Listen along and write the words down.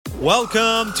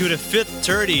Welcome to the Fit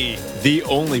 30. The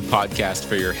only podcast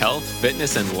for your health,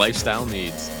 fitness, and lifestyle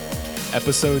needs.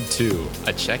 Episode 2,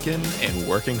 a check-in and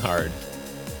working hard.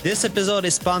 This episode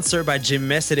is sponsored by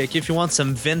Gym Aesthetic. If you want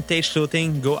some vintage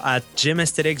clothing, go at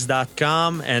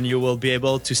gymaesthetics.com and you will be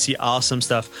able to see awesome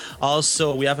stuff.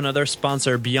 Also, we have another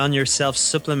sponsor, Beyond Yourself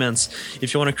Supplements.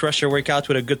 If you want to crush your workout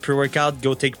with a good pre-workout,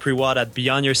 go take pre-WOD at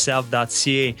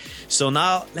beyondyourself.ca. So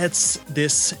now let's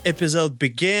this episode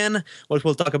begin. What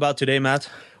we'll talk about today, Matt?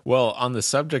 Well, on the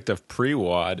subject of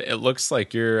pre-WOD, it looks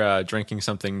like you're drinking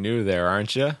something new there,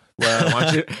 aren't you? Well,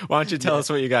 why don't you tell us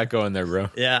what you got going there, bro?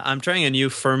 Yeah, I'm trying a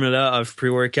new formula of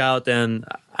pre-workout, and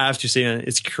I have to say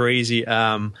it's crazy.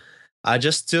 I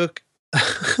just took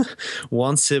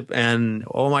one sip, and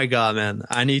oh my god, man,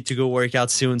 I need to go work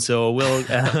out soon. So we'll,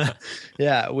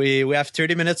 yeah, we have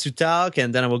 30 minutes to talk,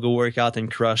 and then I will go work out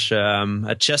and crush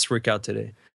a chest workout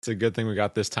today. It's a good thing we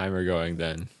got this timer going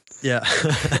then. Yeah.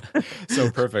 So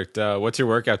perfect. What's your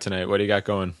workout tonight? What do you got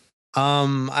going?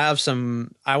 I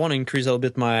want to increase a little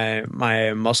bit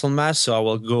my muscle mass, so I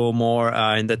will go more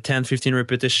in the 10-15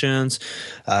 repetitions,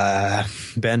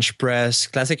 bench press,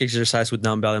 classic exercise with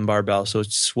dumbbell and barbell. So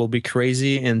it will be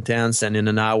crazy intense and in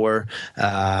an hour,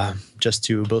 just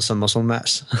to build some muscle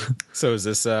mass. So is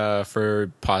this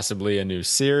for possibly a new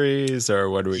series, or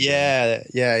what do we? Yeah,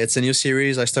 it's a new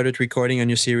series. I started recording a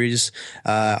new series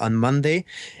on Monday,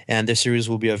 and the series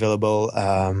will be available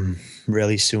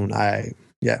really soon.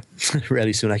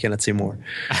 Really soon. I cannot say more.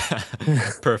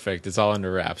 Perfect. It's all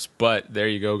under wraps. But there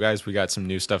you go, guys. We got some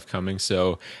new stuff coming.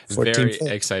 So For very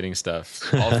exciting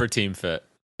stuff. All for Team Fit.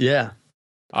 Yeah.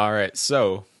 All right.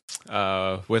 So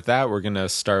with that, we're going to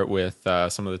start with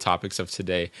some of the topics of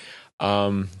today.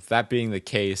 That being the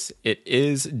case, it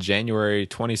is January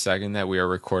 22nd that we are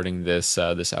recording this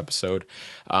episode.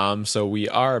 So we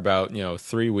are about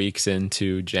 3 weeks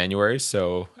into January.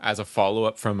 So as a follow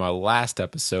up from our last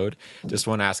episode, just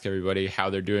want to ask everybody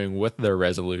how they're doing with their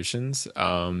resolutions.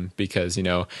 Because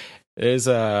it is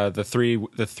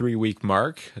the 3 week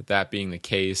mark. That being the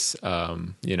case,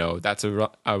 that's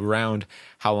around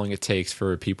how long it takes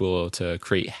for people to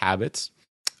create habits.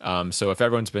 So if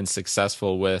everyone's been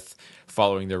successful with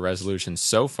following their resolutions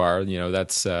so far,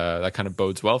 that's that kind of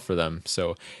bodes well for them.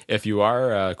 So if you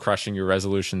are crushing your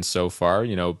resolutions so far,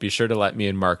 be sure to let me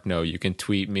and Mark know. You can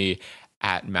tweet me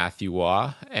at Matthew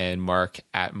Waugh and Mark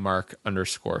at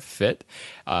Mark_fit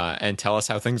and tell us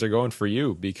how things are going for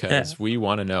you, because we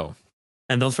want to know.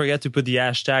 And don't forget to put the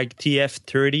hashtag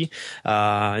TF30.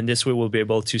 And this way we'll be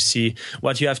able to see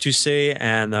what you have to say.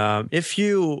 And if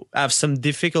you have some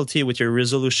difficulty with your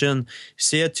resolution,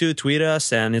 say it to tweet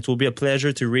us, and it will be a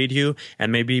pleasure to read you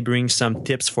and maybe bring some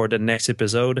tips for the next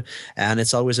episode. And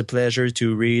it's always a pleasure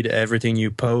to read everything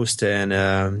you post. And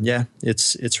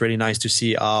it's really nice to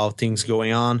see how things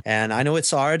going on. And I know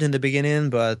it's hard in the beginning,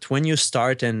 but when you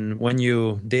start and when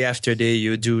you day after day,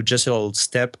 you do just a little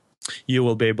step, you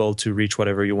will be able to reach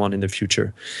whatever you want in the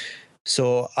future.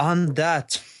 So on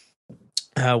that,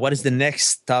 what is the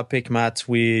next topic, Matt?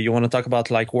 You want to talk about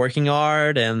like working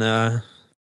hard and...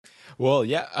 Well,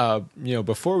 yeah,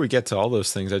 before we get to all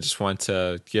those things, I just want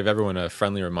to give everyone a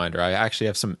friendly reminder. I actually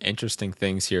have some interesting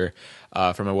things here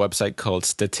from a website called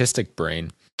Statistic Brain,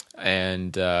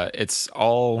 and it's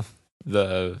all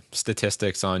the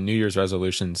statistics on New Year's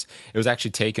resolutions. It was actually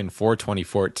taken for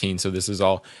 2014, so this is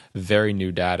all very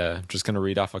new data. I'm just going to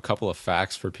read off a couple of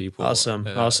facts for people. Awesome.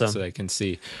 So they can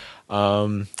see.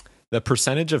 The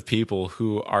percentage of people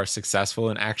who are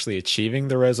successful in actually achieving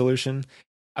the resolution,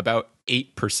 about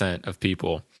 8% of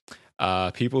people.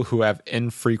 People who have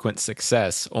infrequent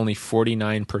success, only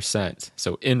 49%.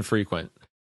 So infrequent.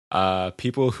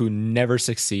 People who never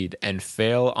succeed and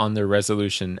fail on their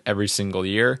resolution every single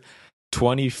year,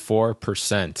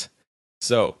 24%.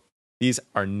 So these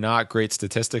are not great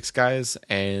statistics, guys.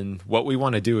 And what we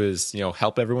want to do is,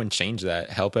 help everyone change that,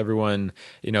 help everyone,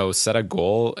 set a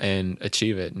goal and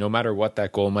achieve it, no matter what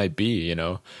that goal might be,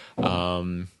 and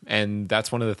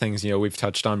that's one of the things, we've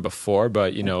touched on before,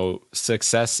 but,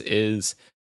 success is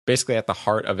basically at the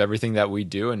heart of everything that we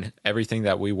do and everything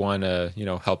that we want to,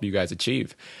 help you guys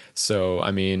achieve. So,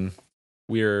 I mean,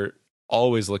 we're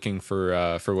always looking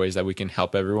for ways that we can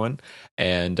help everyone,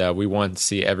 and we want to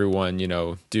see everyone,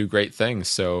 do great things.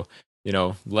 So,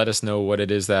 let us know what it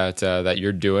is that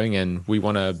you're doing, and we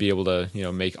want to be able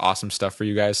to, make awesome stuff for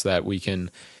you guys so that we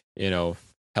can,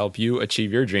 help you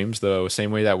achieve your dreams the same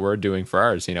way that we're doing for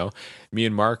ours. Me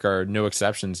and Mark are no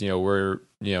exceptions.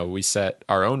 We set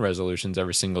our own resolutions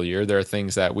every single year. There are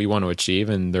things that we want to achieve,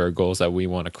 and there are goals that we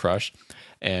want to crush,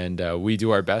 and we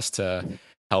do our best to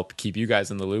help keep you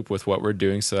guys in the loop with what we're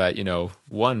doing so that,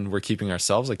 one, we're keeping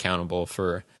ourselves accountable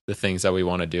for the things that we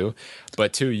want to do.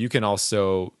 But two, you can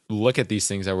also look at these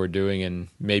things that we're doing and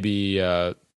maybe,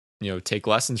 take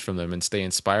lessons from them and stay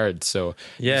inspired. So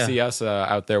you see us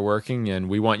out there working, and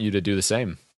we want you to do the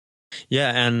same.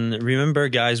 Yeah, and remember,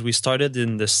 guys, we started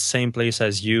in the same place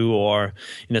as you, or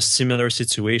in a similar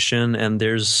situation, and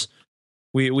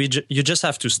you just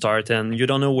have to start, and you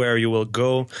don't know where you will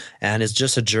go, and it's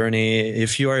just a journey.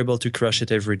 If you are able to crush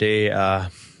it every day,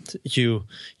 you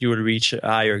will reach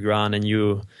higher ground, and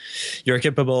you're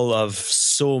capable of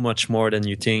so much more than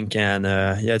you think. And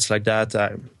it's like that.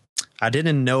 I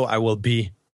didn't know I will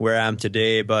be where I am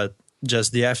today, but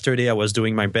just day after day, I was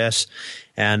doing my best,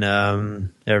 and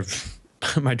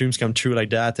my dreams come true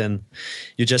like that. And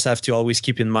you just have to always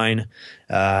keep in mind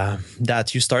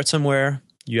that you start somewhere.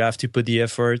 You have to put the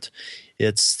effort.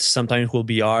 It's sometimes will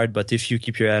be hard, but if you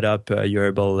keep your head up, you're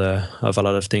able of a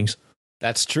lot of things.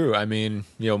 That's true. I mean,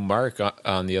 Mark,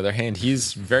 on the other hand,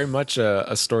 he's very much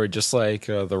a story just like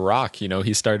The Rock.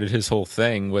 He started his whole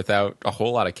thing without a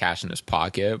whole lot of cash in his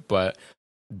pocket, but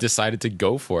decided to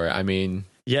go for it. I mean,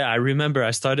 yeah, I remember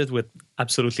I started with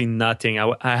absolutely nothing.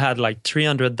 I had like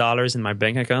 $300 in my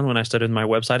bank account when I started my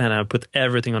website, and I put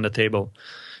everything on the table.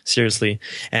 Seriously.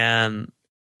 And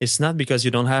it's not because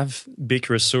you don't have big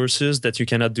resources that you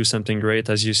cannot do something great.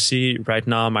 As you see right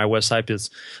now, my website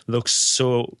looks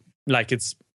so like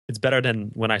it's better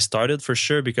than when I started, for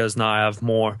sure, because now I have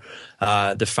more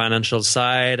the financial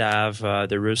side. I have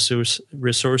the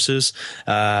resources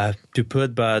to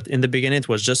put. But in the beginning, it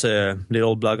was just a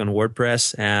little blog on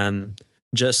WordPress, and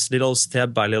just little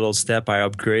step by little step, I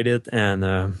upgraded, and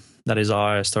that is how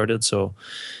I started. So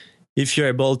if you're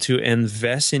able to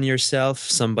invest in yourself,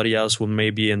 somebody else will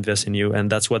maybe invest in you. And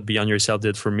that's what Beyond Yourself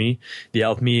did for me. They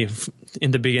helped me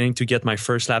in the beginning to get my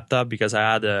first laptop, because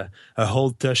I had a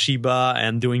whole Toshiba,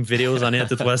 and doing videos on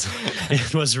it,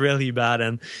 it was really bad.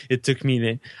 And it took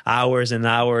me hours and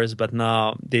hours. But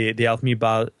now they helped me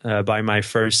buy my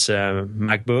first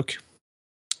MacBook.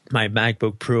 My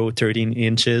MacBook Pro 13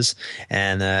 inches.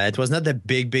 And it was not a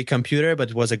big computer, but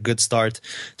it was a good start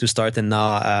to start. And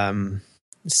now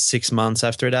 6 months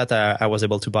after that, I was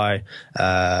able to buy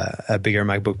a bigger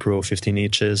MacBook Pro 15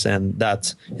 inches, and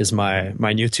that is my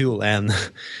new tool. And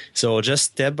so just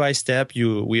step by step,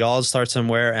 we all start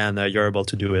somewhere, and you're able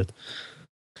to do it.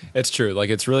 It's true.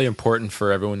 Like, it's really important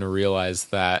for everyone to realize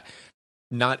that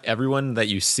not everyone that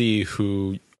you see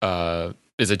who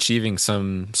is achieving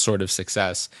some sort of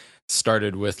success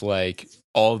started with like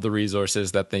all of the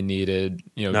resources that they needed,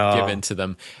 given to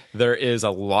them. There is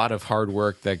a lot of hard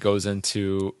work that goes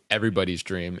into everybody's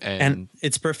dream. And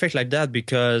it's perfect like that,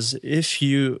 because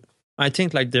I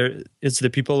think like it's the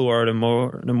people who are the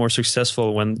more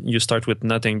successful when you start with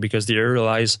nothing, because they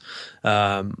realize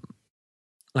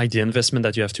like the investment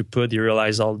that you have to put, you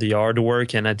realize all the hard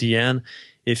work. And at the end,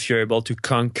 if you're able to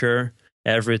conquer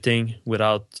everything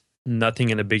without nothing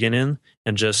in the beginning,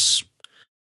 and just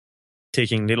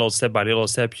taking little step by little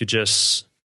step,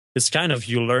 it's kind of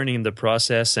you learning in the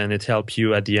process, and it helps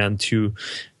you at the end to,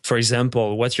 for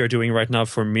example, what you're doing right now.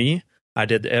 For me, I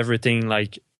did everything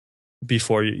like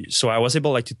before you, so I was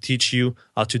able like to teach you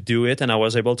how to do it, and I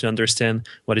was able to understand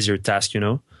what is your task,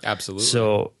 Absolutely.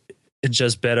 So it's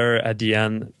just better at the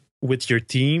end with your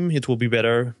team. It will be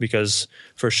better, because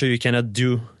for sure you cannot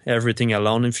do everything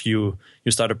alone. If you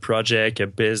start a project, a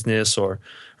business, or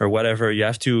whatever, you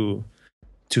have to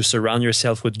surround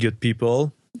yourself with good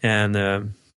people. And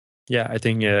I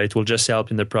think it will just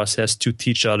help in the process to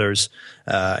teach others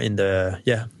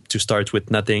to start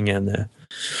with nothing, and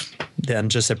then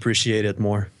just appreciate it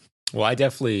more. Well, I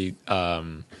definitely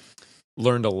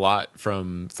learned a lot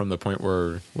from the point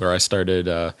where I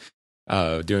started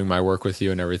doing my work with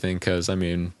you and everything. Because I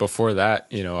mean, before that,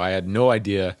 I had no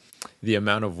idea the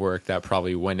amount of work that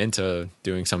probably went into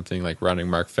doing something like running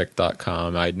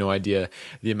markfick.com. I had no idea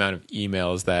the amount of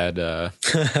emails that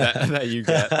that you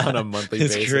get on a monthly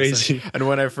basis. It's crazy. And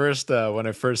when I first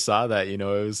saw that,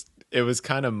 it was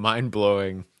kind of mind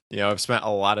blowing. I've spent a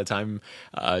lot of time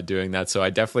doing that, so I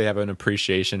definitely have an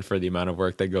appreciation for the amount of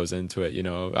work that goes into it.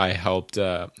 I helped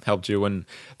you when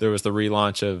there was the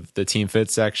relaunch of the Team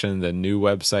Fit section, the new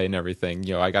website, and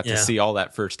everything. I got to see all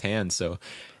that firsthand. So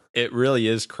it really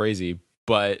is crazy.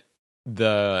 But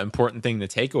the important thing to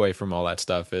take away from all that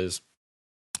stuff is,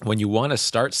 when you want to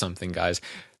start something, guys,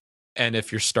 and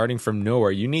if you're starting from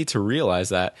nowhere, you need to realize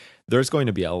that there's going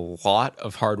to be a lot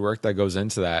of hard work that goes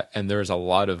into that. And there's a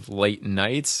lot of late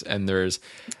nights, and there's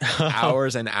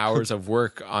hours and hours of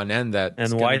work on end that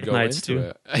and white nights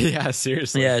too. Yeah,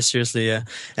 seriously. Yeah, seriously. Yeah.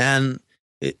 And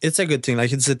It's a good thing.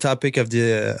 Like it's the topic of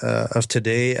the of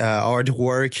today. Hard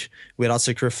work without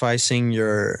sacrificing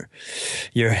your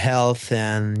health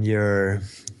and your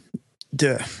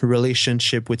the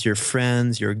relationship with your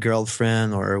friends, your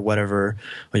girlfriend or whatever,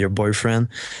 or your boyfriend.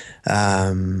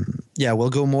 Yeah, we'll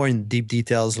go more in deep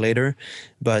details later.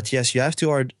 But yes, you have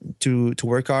to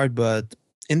work hard. But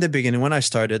in the beginning, when I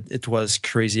started, it was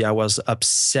crazy. I was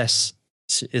obsessed.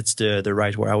 It's the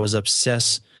right word. I was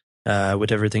obsessed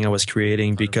with everything I was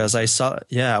creating because I saw.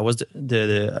 Yeah, I was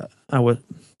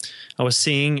I was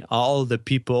seeing all the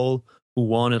people who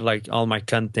wanted like all my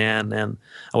content, and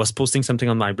I was posting something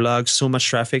on my blog, so much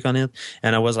traffic on it,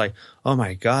 and I was like, oh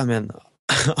my god, man,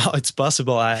 how it's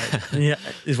possible. Yeah,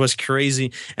 it was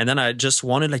crazy. And then I just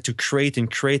wanted like to create and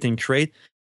create and create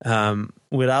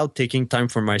without taking time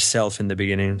for myself in the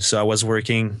beginning. So I was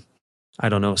working, I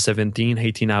don't know, 17,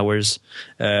 18 hours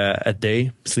a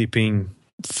day, sleeping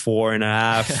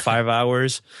 4.5, 5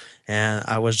 hours. And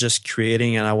I was just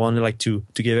creating, and I wanted like to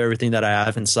give everything that I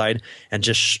have inside, and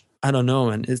just I don't know,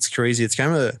 and it's crazy. It's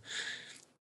kind of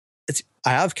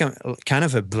I have kind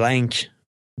of a blank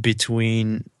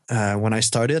between when I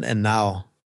started and now.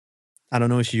 I don't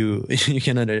know if you you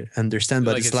can understand,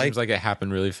 but Like it's it like seems like it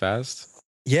happened really fast.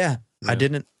 yeah, Yeah.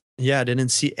 I didn't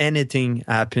see anything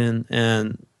happen,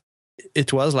 and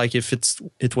it was like if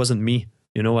it wasn't me.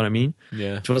 You know what I mean?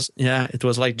 Yeah. It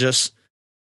was like just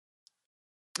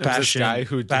It was this guy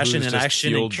passion was and just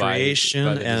action and fueled creation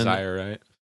by the and desire, right?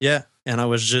 yeah, and I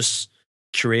was just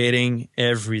creating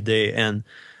every day and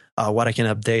what I can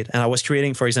update. And I was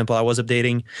creating, for example, I was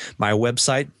updating my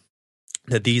website,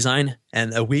 the design,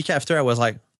 and a week after I was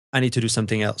like, I need to do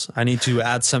something else. I need to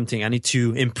add something. I need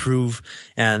to improve.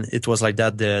 And it was like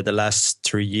that the last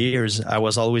 3 years. I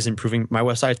was always improving my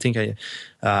website. I think I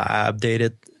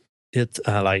updated it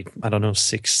like, I don't know,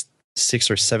 six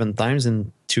or seven times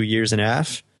in 2.5 years.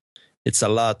 It's a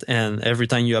lot. And every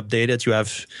time you update it, you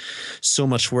have so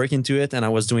much work into it. And I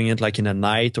was doing it like in a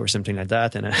night or something like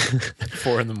that. And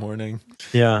 4 a.m.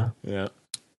 yeah, Yeah.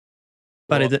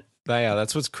 but Well, it, yeah,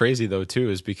 that's what's crazy though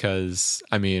too, is because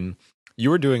I mean,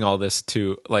 you were doing all this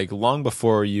too, like long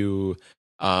before you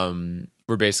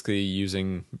were basically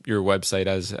using your website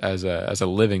as a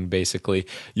living. Basically,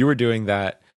 you were doing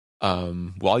that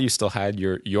while you still had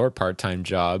your part-time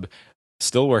job,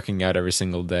 still working out every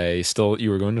single day, still you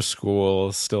were going to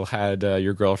school, still had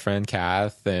your girlfriend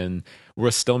Kath, and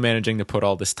we're still managing to put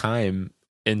all this time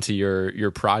into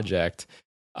your project,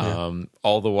 yeah.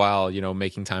 all the while,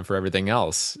 making time for everything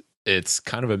else. It's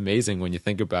kind of amazing when you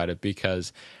think about it,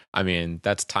 because I mean,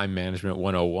 that's time management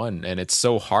 101, and it's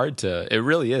so hard it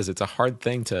really is. It's a hard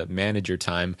thing to manage your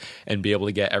time and be able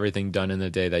to get everything done in the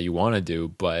day that you want to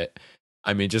do. But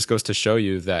I mean, it just goes to show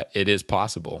you that it is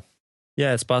possible.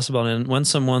 Yeah, it's possible. And when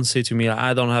someone say to me,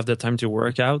 I don't have the time to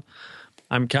work out,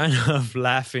 I'm kind of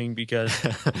laughing because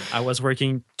I was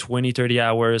working 20, 30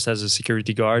 hours as a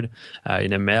security guard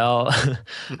in a mail.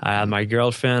 I had my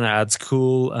girlfriend, I had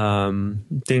school,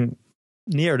 think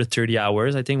near the 30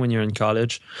 hours, I think, when you're in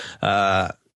college,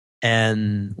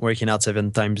 and working out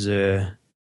 7 times a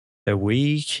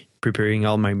week, preparing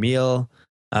all my meal,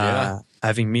 Yeah.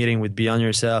 having meeting with Beyond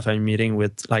Yourself, and meeting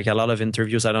with like a lot of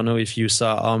interviews. I don't know if you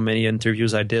saw how many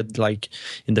interviews I did like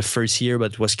in the first year,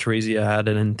 but it was crazy. I had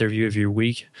an interview every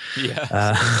week.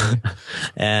 Yeah.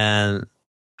 And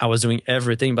I was doing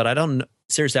everything, but I don't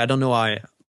know how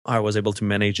I was able to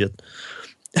manage it.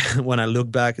 When I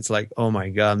look back, it's like, oh my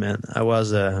God, man, I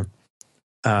was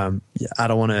yeah, I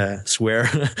don't want to swear,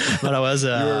 but I was You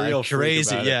were a real freak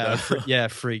crazy. about it, Yeah,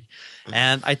 freak.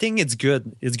 And I think it's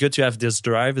good. It's good to have this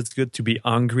drive. It's good to be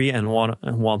hungry and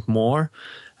want more.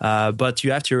 But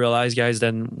you have to realize, guys,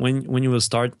 that when you will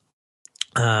start,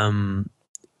 in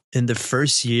the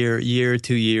first year,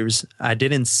 2 years, I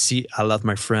didn't see a lot of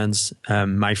my friends,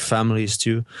 my families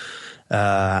too,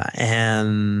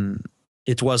 and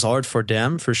it was hard for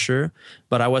them for sure.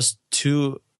 But I was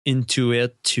too into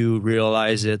it to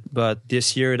realize it. But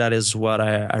this year, that is what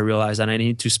I realized, and I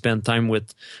need to spend time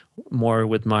more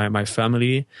with my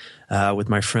family, with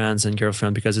my friends and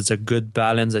girlfriend, because it's a good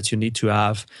balance that you need to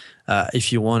have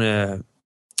if you want to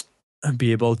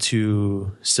be able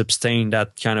to sustain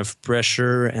that kind of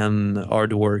pressure and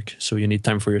hard work. So you need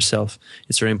time for yourself.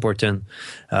 It's very important,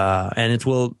 and it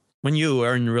will, when you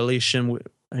are in relation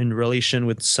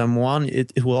with someone,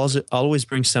 it will also always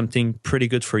bring something pretty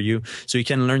good for you. So you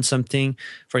can learn something.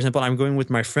 For example, I'm going with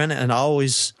my friend, and I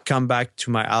always come back to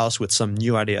my house with some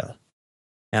new idea,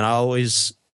 and I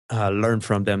always learn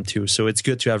from them too. So it's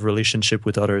good to have relationship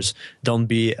with others. Don't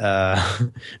be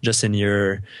just in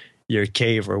your your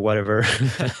cave or whatever.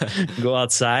 Go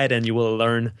outside and you will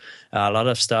learn a lot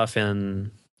of stuff,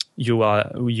 and you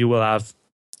will have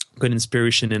good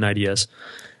inspiration and ideas.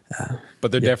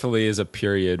 But there definitely is a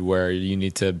period where you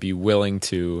need to be willing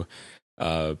to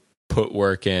put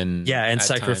work in. Yeah, and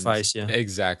sacrifice. Times. Yeah,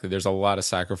 exactly. There's a lot of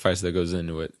sacrifice that goes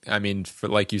into it. I mean,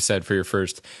 like you said, for your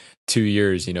first 2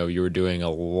 years, you were doing a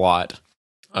lot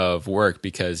of work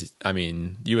because, I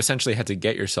mean, you essentially had to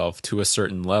get yourself to a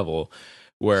certain level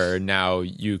where now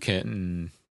you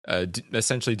can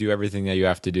essentially do everything that you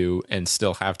have to do and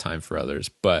still have time for others.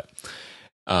 But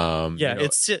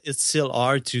it's still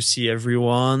hard to see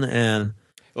everyone. And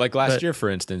like last year, for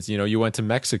instance, you went to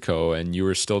Mexico and you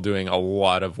were still doing a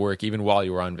lot of work even while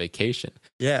you were on vacation.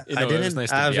 Yeah, I didn't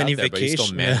have any vacation, but you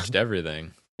still managed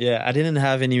everything. Yeah, I didn't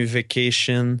have any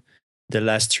vacation the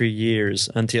last 3 years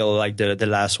until like the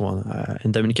last one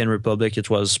in Dominican Republic. It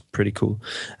was pretty cool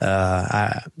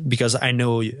because I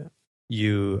know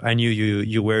I knew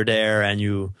you were there and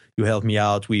you helped me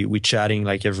out. We chatting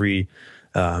like every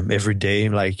day,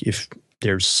 like if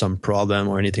there's some problem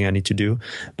or anything I need to do.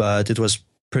 But it was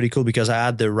pretty cool because I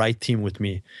had the right team with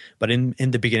me. But in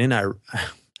the beginning, I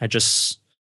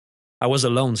was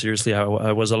alone. Seriously,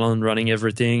 I was alone running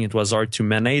everything. It was hard to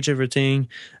manage everything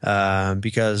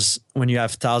because when you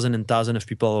have thousands and thousands of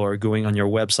people who are going on your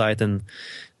website, and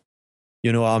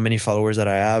you know how many followers that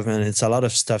I have, and it's a lot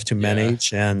of stuff to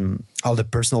manage and all the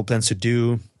personal plans to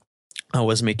do. I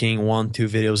was making 1-2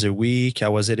 videos a week. I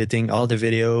was editing all the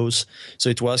videos. So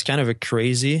it was kind of a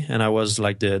crazy, and I was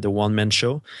like the one-man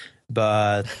show.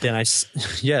 But then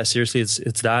seriously,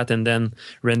 it's that. And then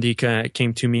Randy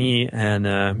came to me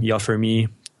and he offered me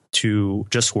to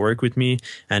just work with me,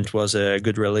 and it was a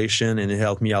good relation, and it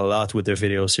helped me a lot with the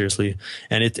video, seriously.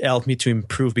 And it helped me to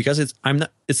improve because it's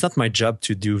not my job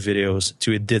to do videos,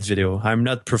 to edit video. I'm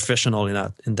not professional in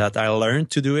that. I learned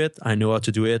to do it. I know how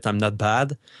to do it. I'm not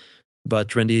bad.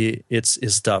 But Randy, it's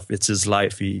his stuff. It's his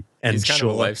life. He's kind of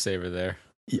a lifesaver there.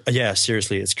 Yeah,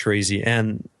 seriously, it's crazy.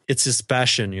 And it's his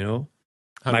passion, 100%.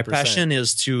 My passion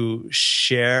is to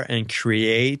share and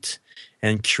create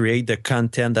the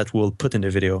content that we'll put in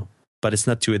the video. But it's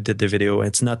not to edit the video.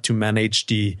 It's not to manage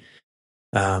the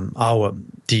light,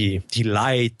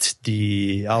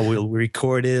 how we'll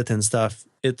record it and stuff.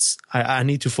 I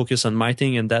need to focus on my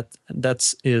thing, and that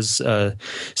is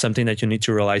something that you need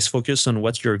to realize. Focus on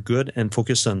what you're good and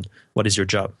focus on what is your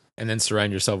job. And then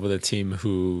surround yourself with a team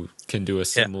who can do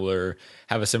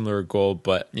have a similar goal,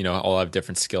 but all have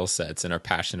different skill sets and are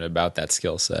passionate about that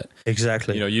skill set.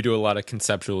 Exactly. You do a lot of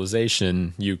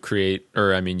conceptualization. You create,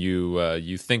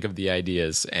 you think of the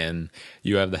ideas, and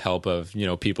you have the help of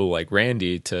people like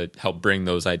Randy to help bring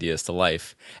those ideas to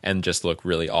life and just look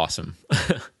really awesome.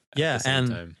 Yeah,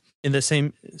 and in the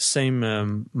same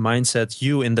mindset,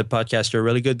 you in the podcast, you're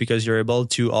really good because you're able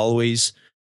to always,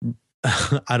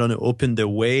 open the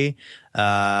way,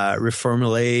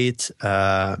 reformulate,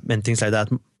 and things like that.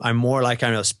 I'm more like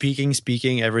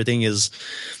speaking. Everything is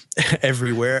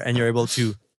everywhere, and you're able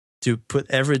to put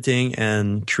everything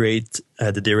and create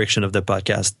the direction of the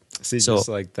podcast. See, just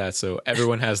like that. So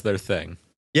everyone has their thing.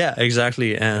 Yeah,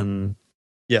 exactly, and.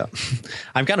 Yeah,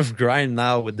 I'm kind of grinding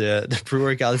now with the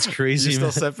pre-workout. It's crazy. You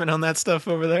still sipping on that stuff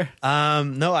over there?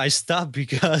 No, I stopped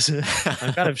because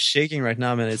I'm kind of shaking right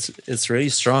now, man. It's really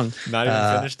strong. Not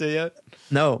even finished it yet?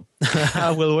 No,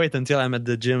 I will wait until I'm at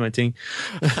the gym. I think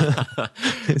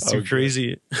it's too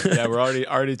crazy. Yeah, we're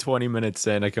already 20 minutes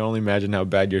in. I can only imagine how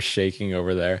bad you're shaking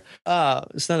over there.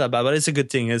 It's not that bad, but it's a good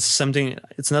thing. It's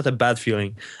not a bad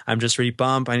feeling. I'm just really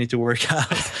pumped. I need to work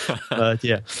out. But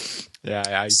yeah. Yeah,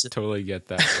 I totally get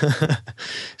that.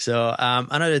 So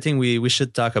another thing we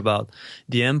should talk about,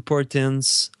 the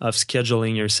importance of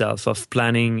scheduling yourself, of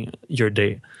planning your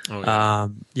day. Oh,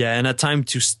 yeah. And a time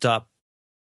to stop.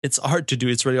 It's hard to do.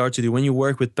 It's really hard to do when you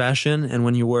work with passion and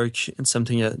when you work in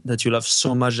something that you love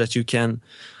so much that you can.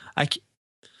 I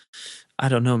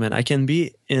don't know, man. I can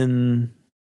be in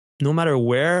no matter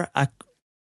where.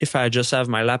 If I just have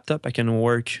my laptop, I can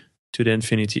work to the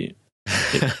infinity.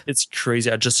 It's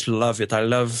crazy. I just love it. I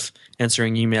love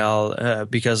answering email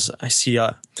because I see,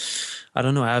 I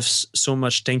don't know, I have so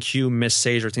much thank you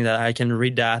message or thing that I can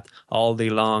read that all day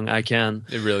long.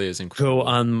 It really is incredible. Go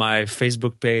on my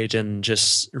Facebook page and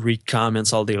just read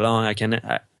comments all day long. I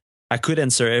could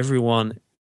answer everyone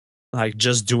like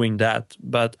just doing that,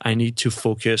 but I need to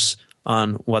focus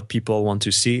on what people want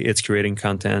to see. It's creating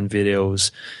content,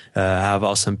 videos, have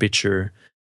awesome picture,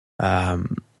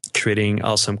 creating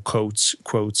awesome quotes,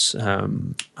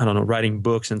 writing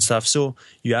books and stuff. So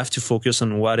you have to focus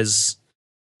on what is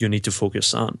you need to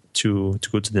focus on to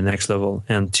go to the next level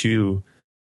and to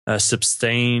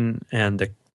sustain and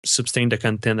sustain the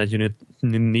content that you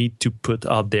need to put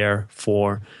out there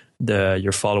for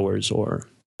your followers. Or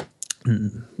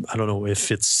I don't know,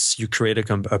 if it's you create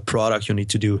a product, you need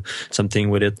to do something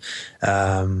with it.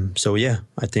 So yeah,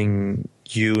 I think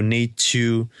you need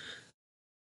to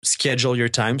schedule your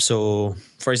time. So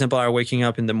for example, I'm waking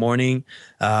up in the morning,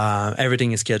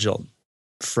 everything is scheduled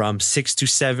from 6 to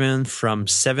 7, from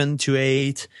 7 to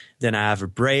 8, then I have a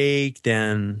break,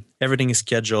 then everything is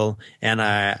scheduled, and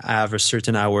I have a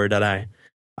certain hour that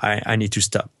I need to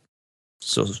stop.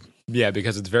 So yeah,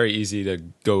 because it's very easy to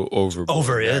go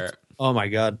over it. Oh my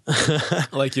God.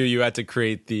 Like you had to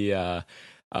create the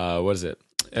what is it?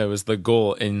 It was the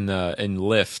goal in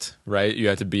Lyft, right? You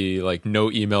had to be like no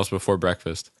emails before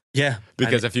breakfast. Yeah.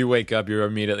 Because if you wake up, you're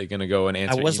immediately going to go and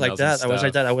answer emails. I was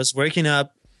like that. I was waking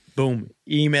up, boom,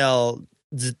 email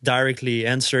directly,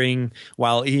 answering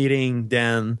while eating,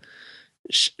 then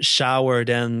shower,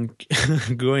 then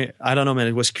going. I don't know, man.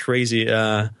 It was crazy.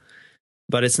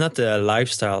 But it's not the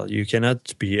lifestyle. You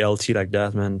cannot be healthy like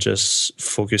that, man. Just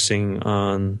focusing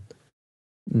on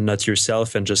not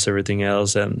yourself and just everything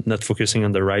else, and not focusing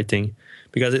on the right thing.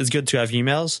 Because it's good to have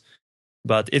emails,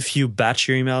 but if you batch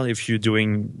your email, if you're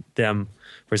doing them,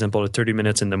 for example, 30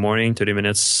 minutes in the morning, 30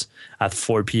 minutes at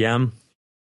 4 p.m.,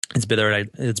 it's better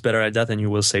like that, and you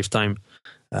will save time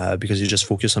because you just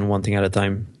focus on one thing at a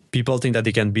time. People think that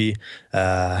they can be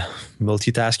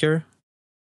multitasker,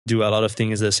 do a lot of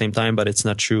things at the same time, but it's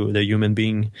not true. The human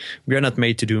being, we are not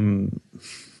made to do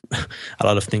a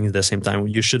lot of things at the same time.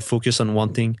 You should focus on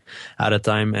one thing at a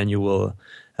time, and you will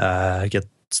get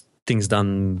things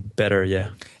done better. Yeah.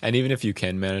 And even if you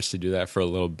can manage to do that for a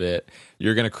little bit,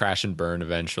 you're going to crash and burn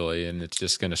eventually, and it's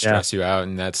just going to stress you out,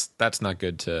 and that's not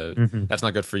good that's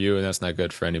not good for you, and that's not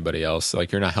good for anybody else.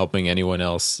 Like, you're not helping anyone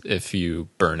else if you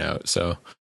burn out. So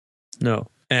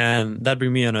no. And that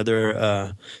brings me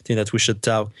another thing that we should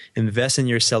talk. Invest in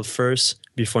yourself first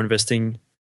before investing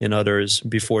in others,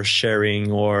 before sharing,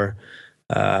 or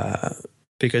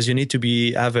because you need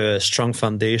to have a strong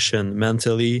foundation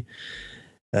mentally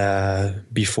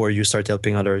before you start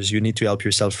helping others. You need to help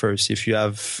yourself first. If you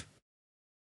have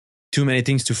too many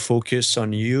things to focus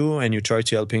on you and you try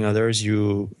to helping others,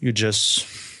 you just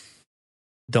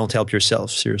don't help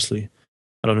yourself, seriously.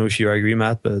 I don't know if you agree,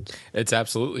 Matt, but it's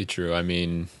absolutely true. I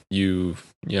mean, you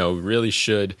really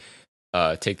should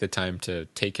take the time to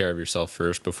take care of yourself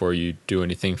first before you do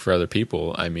anything for other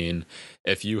people. I mean,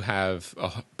 if you have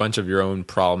a bunch of your own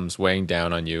problems weighing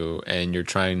down on you, and you're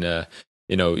trying to,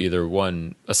 either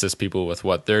one, assist people with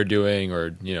what they're doing,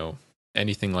 or,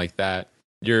 anything like that,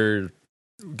 you're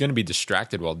going to be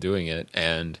distracted while doing it,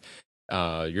 and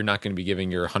you're not going to be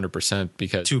giving your 100%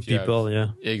 because two people. Yeah,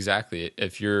 exactly.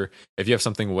 If you have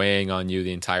something weighing on you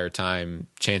the entire time,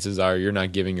 chances are you're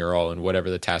not giving your all in whatever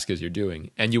the task is you're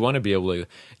doing, and you want to be able to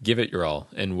give it your all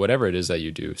in whatever it is that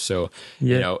you do. So,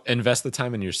 invest the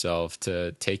time in yourself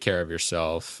to take care of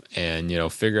yourself, and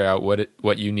figure out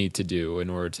what you need to do in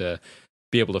order to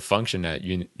be able to function at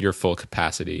your full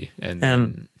capacity.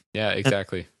 And yeah,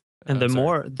 exactly. And the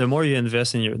more you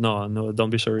invest in no, don't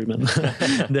be sorry, man.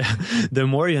 the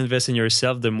more you invest in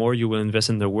yourself, the more you will invest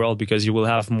in the world, because you will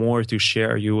have more to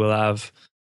share. You will have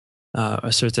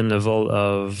a certain level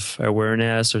of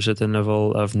awareness, or a certain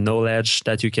level of knowledge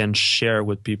that you can share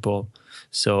with people.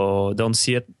 So don't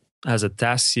see it as a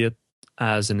task, see it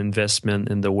as an investment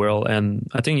in the world. And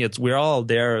I think we're all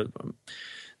there,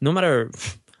 no matter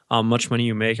how much money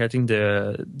you make. I think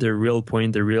the real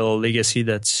point, the real legacy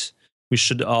that we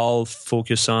should all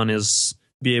focus on is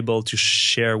be able to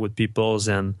share with people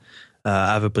and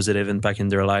have a positive impact in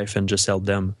their life and just help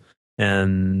them.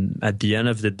 And at the end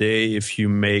of the day, if you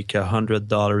make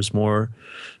 $100 more,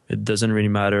 it doesn't really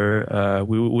matter.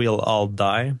 We will all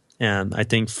die. And I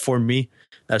think for me,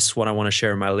 that's what I want to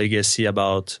share, my legacy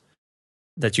about,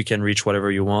 that you can reach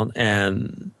whatever you want.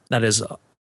 And that is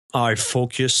our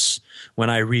focus. When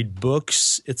I read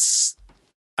books,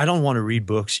 I don't want to read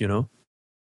books,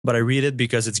 but I read it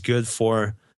because it's good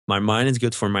for my mind, it's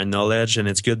good for my knowledge, and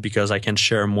it's good because I can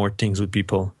share more things with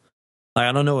people. Like,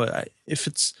 I don't know if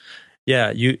it's,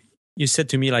 you said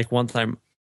to me like one time,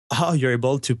 how you're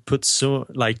able to put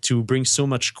to bring so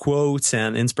much quotes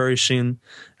and inspiration,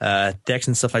 text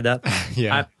and stuff like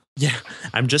that.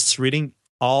 I'm just reading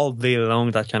all day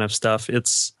long, that kind of stuff.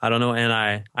 I don't know.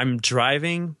 And I'm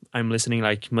driving, I'm listening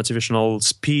like motivational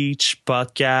speech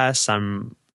podcasts.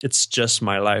 It's just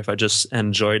my life. I just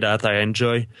enjoy that. I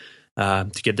enjoy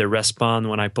to get the response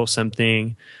when I post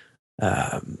something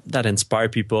that inspire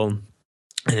people,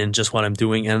 and just what I'm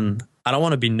doing. And I don't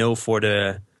want to be known for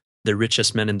the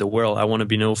richest man in the world. I want to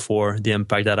be known for the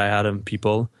impact that I had on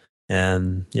people.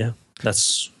 And yeah.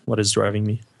 That's what is driving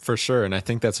me. For sure. And I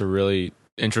think that's a really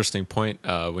interesting point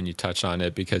when you touch on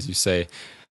it, because you say,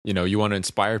 you want to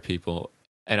inspire people.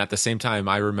 And at the same time,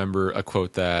 I remember a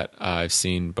quote that I've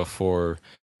seen before,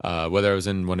 whether it was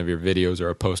in one of your videos or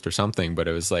a post or something, but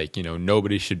it was like,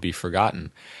 nobody should be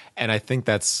forgotten. And I think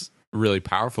that's really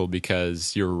powerful,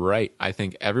 because you're right. I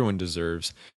think everyone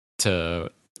deserves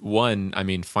to, one,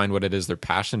 find what it is they're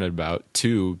passionate about,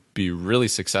 two, be really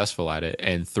successful at it,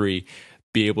 and three,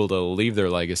 be able to leave their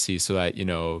legacy so that,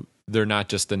 they're not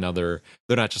just another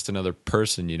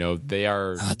person, they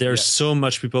are. There's so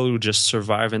much people who just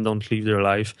survive and don't live their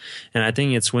life. And I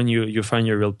think it's when you find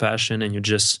your real passion and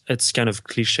it's kind of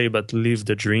cliche, but live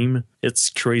the dream. It's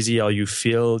crazy how you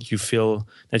feel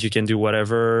that you can do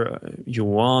whatever you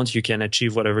want. You can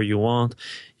achieve whatever you want.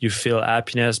 You feel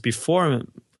happiness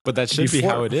but that should be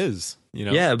how it is,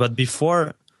 Yeah, but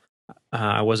before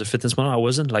I was a fitness model, I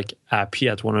wasn't like happy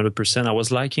at 100%. I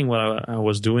was liking what I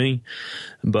was doing,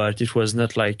 but it was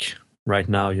not like right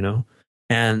now,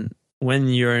 And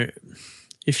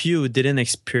if you didn't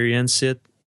experience it,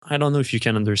 I don't know if you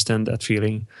can understand that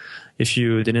feeling. If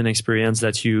you didn't experience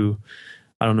that, you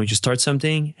start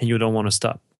something and you don't want to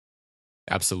stop.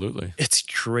 Absolutely. It's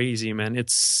crazy, man.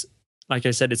 It's, like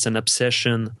I said, it's an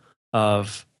obsession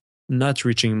of not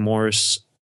reaching more.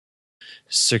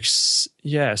 Success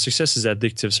is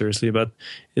addictive, seriously, but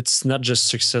it's not just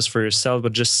success for yourself,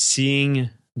 but just seeing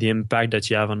the impact that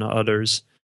you have on others.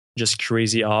 Just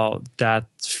crazy how that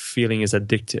feeling is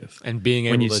addictive, and being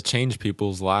able to change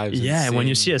people's lives. Yeah, and when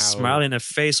you see a smile in a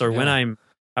face, or when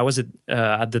I was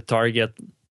at the Target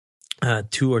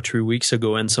 2 or 3 weeks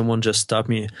ago, and someone just stopped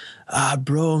me.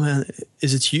 Bro, man,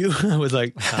 is it you? I was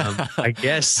like, I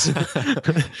guess.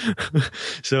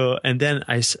 So, and then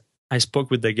I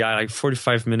spoke with the guy like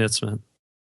 45 minutes, man.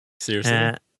 Seriously?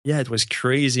 Yeah, it was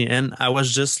crazy. And I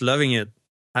was just loving it.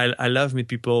 I love meet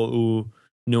people who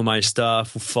know my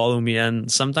stuff, who follow me.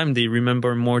 And sometimes they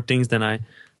remember more things than I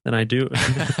do.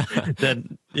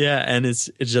 And it's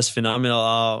just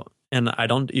phenomenal. And I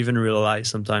don't even realize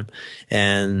sometimes.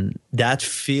 And that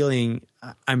feeling,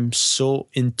 I'm so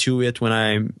into it when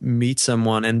I meet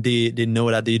someone and they know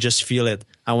that, they just feel it.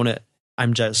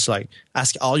 I'm just like,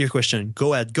 ask all your questions.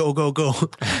 Go ahead, go.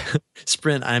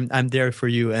 Sprint, I'm there for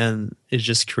you. And it's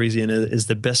just crazy. And it is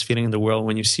the best feeling in the world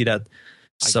when you see that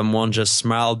someone just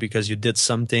smiled because you did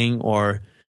something, or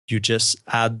you just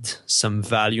add some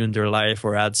value in their life,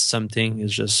 or add something.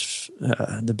 Is just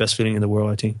the best feeling in the world,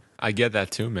 I think. I get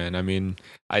that too, man.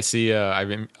 I see, I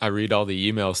read all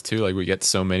the emails too. Like, we get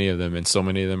so many of them, and so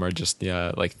many of them are just,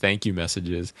 like, thank you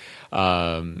messages.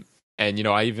 And,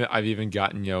 I've even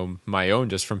gotten, my own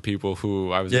just from people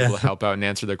who I was able to help out and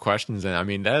answer their questions.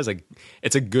 And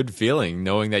it's a good feeling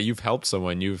knowing that you've helped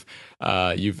someone. You've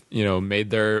made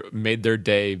their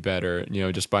day better,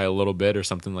 just by a little bit or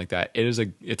something like that. It's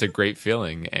a great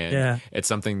feeling. And it's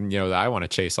something, that I want to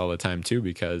chase all the time too,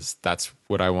 because that's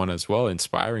what I want as well.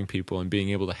 Inspiring people and being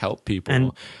able to help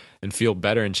people and feel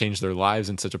better and change their lives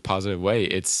in such a positive way.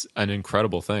 It's an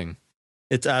incredible thing.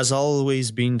 It has always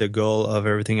been the goal of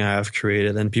everything I have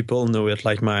created, and people know it,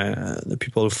 like the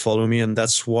people who follow me, and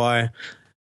that's why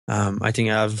I think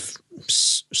I have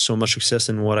so much success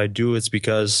in what I do. It's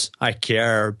because I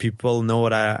care. People know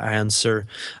what I answer.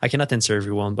 I cannot answer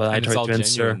everyone, but I try to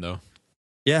answer. Though.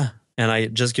 Yeah, and I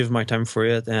just give my time for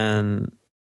it, and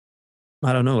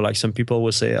I don't know. Like, some people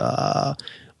will say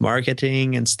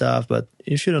marketing and stuff, but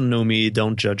if you don't know me,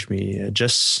 don't judge me.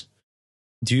 Just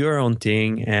do your own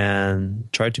thing and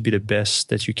try to be the best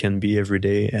that you can be every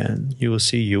day. And you will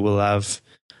see you will have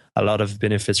a lot of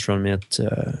benefits from it,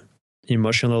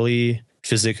 emotionally,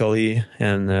 physically,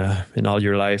 and in all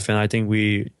your life. And I think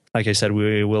like I said,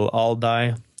 we will all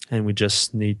die, and we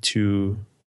just need to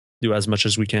do as much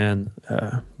as we can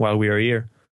while we are here.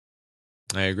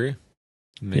 I agree.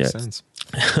 Makes sense.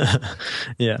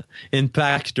 Yeah.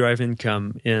 Impact, drive,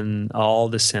 income in all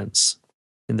the sense.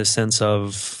 In the sense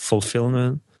of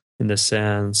fulfillment, in the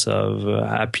sense of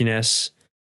happiness,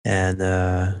 and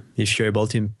if you're able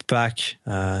to impact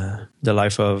the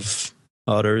life of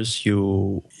others,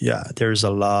 there's a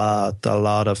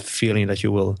lot of feeling that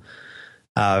you will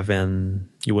have, and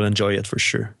you will enjoy it for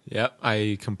sure. Yep,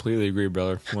 I completely agree,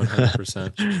 brother.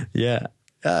 100%. Yeah.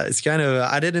 It's kind of,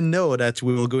 I didn't know that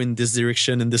we will go in this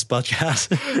direction in this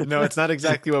podcast. No, it's not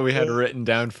exactly what we had written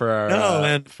down for our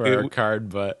our card,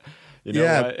 but you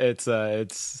know what?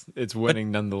 It's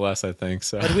winning nonetheless, I think.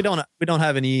 So, but we don't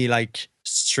have any like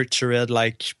structured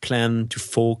like plan to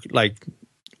folk. Like,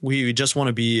 we just want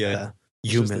to be human.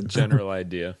 Just a general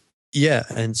idea. Yeah,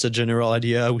 and it's a general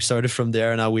idea. We started from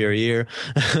there, now we are here.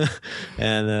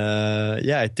 And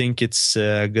yeah, I think it's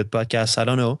a good podcast. I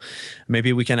don't know.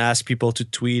 Maybe we can ask people to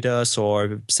tweet us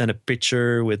or send a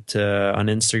picture with on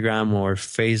Instagram or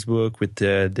Facebook with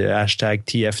the hashtag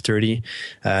TF30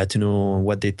 to know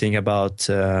what they think about.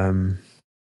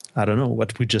 I don't know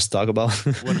what we just talked about.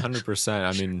 100%.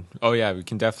 I mean, oh yeah, we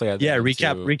can definitely add that Yeah,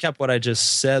 into... recap what I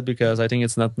just said, because I think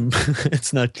it's not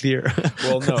it's not clear.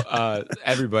 Well, no,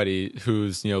 everybody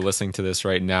who's listening to this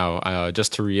right now,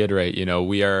 just to reiterate,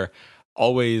 we are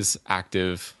always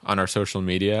active on our social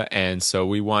media, and so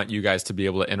we want you guys to be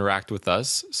able to interact with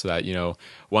us, so that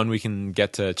one, we can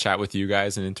get to chat with you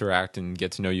guys and interact and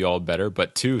get to know you all better,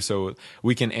 but two, so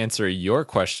we can answer your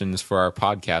questions for our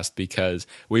podcast, because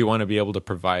we want to be able to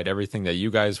provide everything that you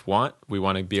guys want. We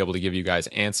want to be able to give you guys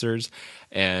answers.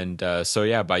 And so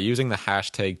yeah, by using the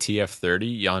hashtag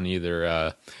TF30 on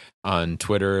either on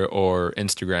Twitter or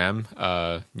Instagram,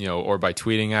 or by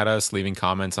tweeting at us, leaving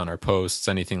comments on our posts,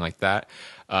 anything like that.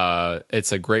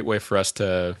 It's a great way for us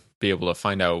to be able to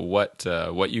find out what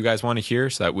you guys want to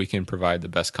hear, so that we can provide the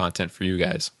best content for you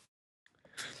guys.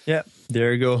 Yeah,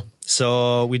 there you go.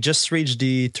 So we just reached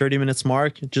the 30 minutes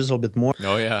mark, just a little bit more.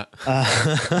 Oh yeah.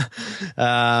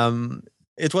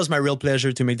 It was my real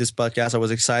pleasure to make this podcast. I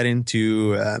was excited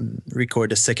to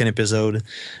record the second episode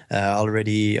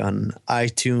already on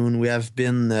iTunes. We have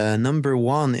been number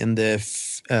one in the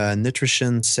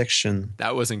nutrition section.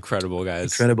 That was incredible,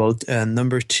 guys. Incredible.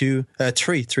 Number three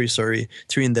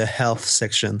in the health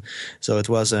section. So it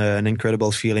was an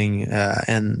incredible feeling.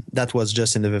 And that was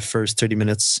just in the first 30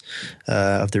 minutes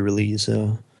of the release.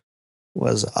 So it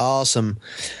was awesome.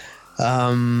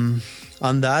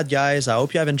 On that, guys, I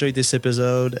hope you have enjoyed this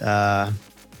episode.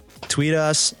 Tweet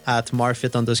us at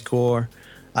marfit_,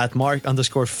 at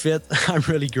mark_fit. I'm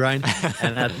really grind.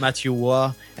 And at Matthew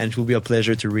Waugh. And it will be a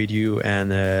pleasure to read you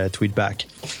and tweet back.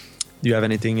 Do you have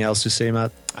anything else to say,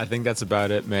 Matt? I think that's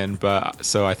about it, man. But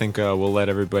so I think we'll let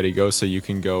everybody go, so you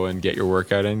can go and get your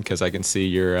workout in, because I can see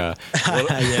you're a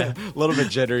little bit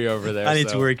jittery over there. I need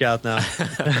to work out now.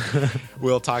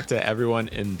 We'll talk to everyone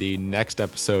in the next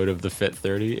episode of the Fit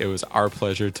 30. It was our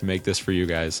pleasure to make this for you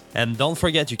guys. And don't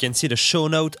forget, you can see the show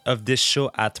note of this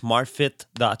show at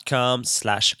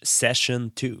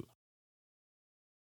marfit.com/session2.